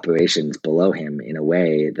the operations below him in a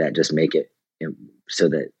way that just make it so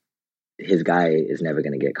that his guy is never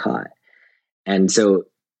going to get caught. And so,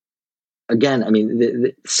 again, I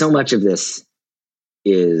mean, so much of this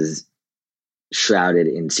is shrouded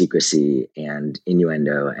in secrecy and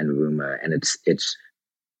innuendo and rumor, and it's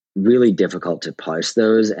really difficult to parse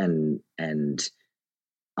those. And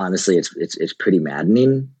honestly, it's pretty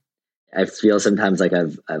maddening. I feel sometimes like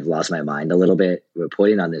I've lost my mind a little bit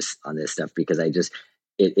reporting on this stuff, because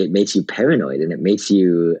it makes you paranoid, and it makes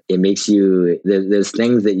you there's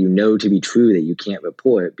things that to be true that you can't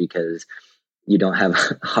report because you don't have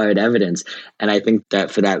hard evidence. And I think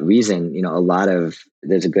that for that reason,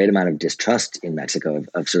 there's a great amount of distrust in Mexico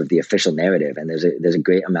of sort of the official narrative, and there's a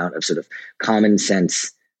great amount of sort of common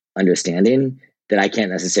sense understanding that I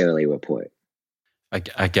can't necessarily report.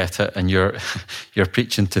 I get it, and you're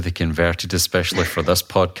preaching to the converted, especially for this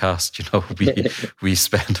podcast. We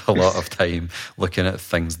spend a lot of time looking at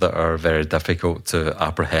things that are very difficult to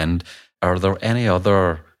apprehend. Are there any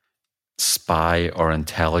other spy or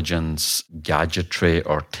intelligence gadgetry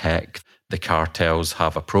or tech the cartels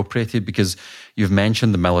have appropriated? Because you've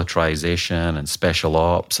mentioned the militarization and special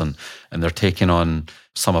ops, and they're taking on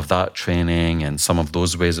some of that training and some of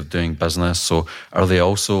those ways of doing business. So are they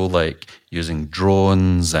also like using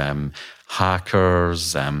drones,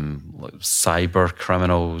 hackers, cyber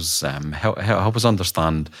criminals? Help us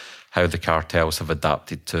understand how the cartels have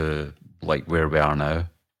adapted to like where we are now.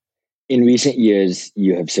 In recent years,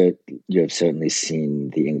 you have certainly seen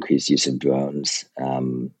the increased use of drones.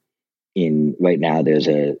 Right now, there's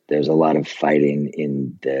a lot of fighting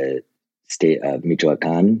in the state of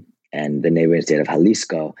Michoacan and the neighboring state of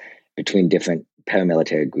Jalisco between different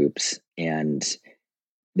paramilitary groups, and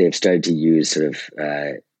they've started to use sort of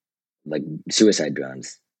like suicide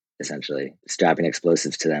drones, essentially strapping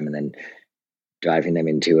explosives to them and then driving them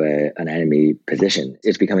into an enemy position.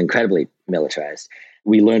 It's become incredibly militarized.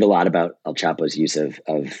 We learned a lot about El Chapo's use of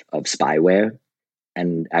spyware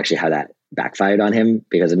and actually how that backfired on him.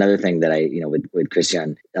 Because another thing that with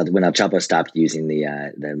Christian, when El Chapo stopped using the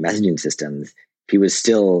messaging systems, he was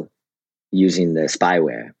still using the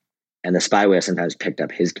spyware, and the spyware sometimes picked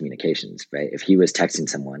up his communications, right? If he was texting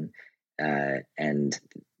someone and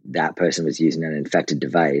that person was using an infected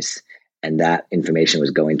device and that information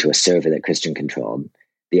was going to a server that Christian controlled,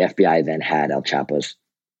 the FBI then had El Chapo's,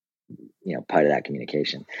 part of that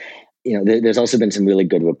communication. There's also been some really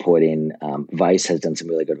good reporting. Vice has done some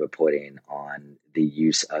really good reporting on the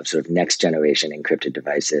use of sort of next generation encrypted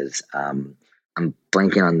devices. I'm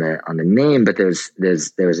blanking on the name, but there was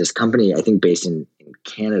this company, I think based in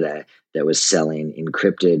Canada, that was selling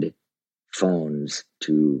encrypted phones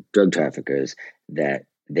to drug traffickers that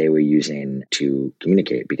they were using to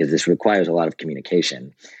communicate, because this requires a lot of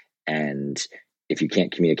communication. And if you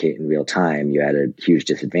can't communicate in real time, you're at a huge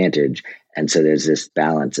disadvantage. And so there's this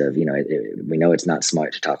balance of, we know it's not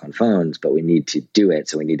smart to talk on phones, but we need to do it.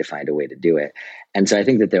 So we need to find a way to do it. And so I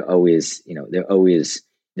think that they're always on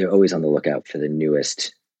the lookout for the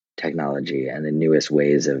newest technology and the newest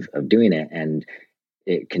ways of doing it. And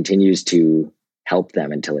it continues to help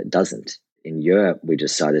them until it doesn't. In Europe, we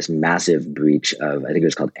just saw this massive breach of, I think it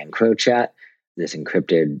was called EncroChat, this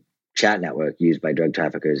encrypted chat network used by drug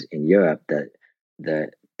traffickers in Europe, that the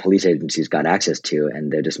police agencies got access to,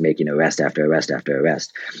 and they're just making arrest after arrest after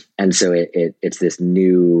arrest. And so it's this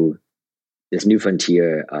new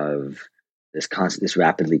frontier of this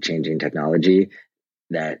rapidly changing technology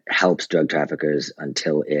that helps drug traffickers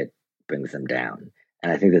until it brings them down.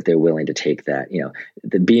 And I think that they're willing to take that.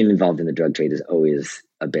 Being involved in the drug trade is always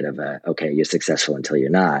a bit of okay, you're successful until you're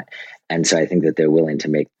not. And so I think that they're willing to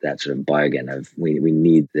make that sort of bargain of we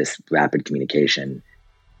need this rapid communication,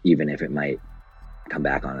 even if it might come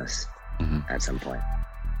back on us at some point.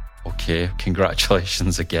 Okay,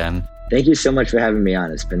 congratulations again. Thank you so much for having me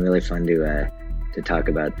on. It's been really fun to talk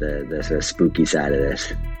about the sort of spooky side of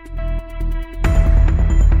this.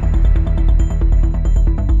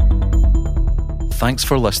 Thanks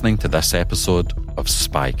for listening to this episode of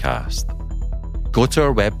Spycast. Go to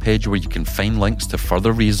our webpage where you can find links to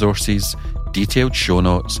further resources, detailed show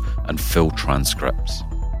notes, and full transcripts.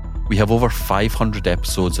 We have over 500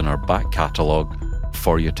 episodes in our back catalogue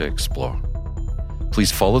for you to explore.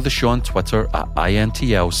 Please follow the show on Twitter at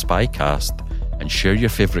INTL Spycast and share your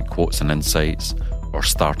favourite quotes and insights, or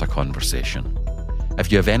start a conversation.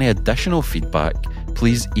 If you have any additional feedback,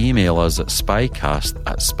 please email us at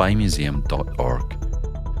spycast@spymuseum.org.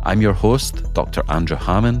 I'm your host, Dr. Andrew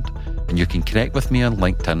Hammond, and you can connect with me on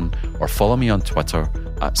LinkedIn or follow me on Twitter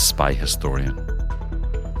at SpyHistorian.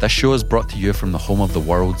 This show is brought to you from the home of the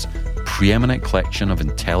world's preeminent collection of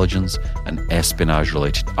intelligence and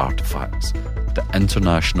espionage-related artefacts, the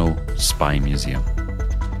International Spy Museum.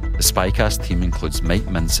 The Spycast team includes Mike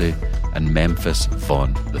Mincy and Memphis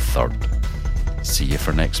Vaughn III. See you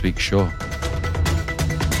for next week's show.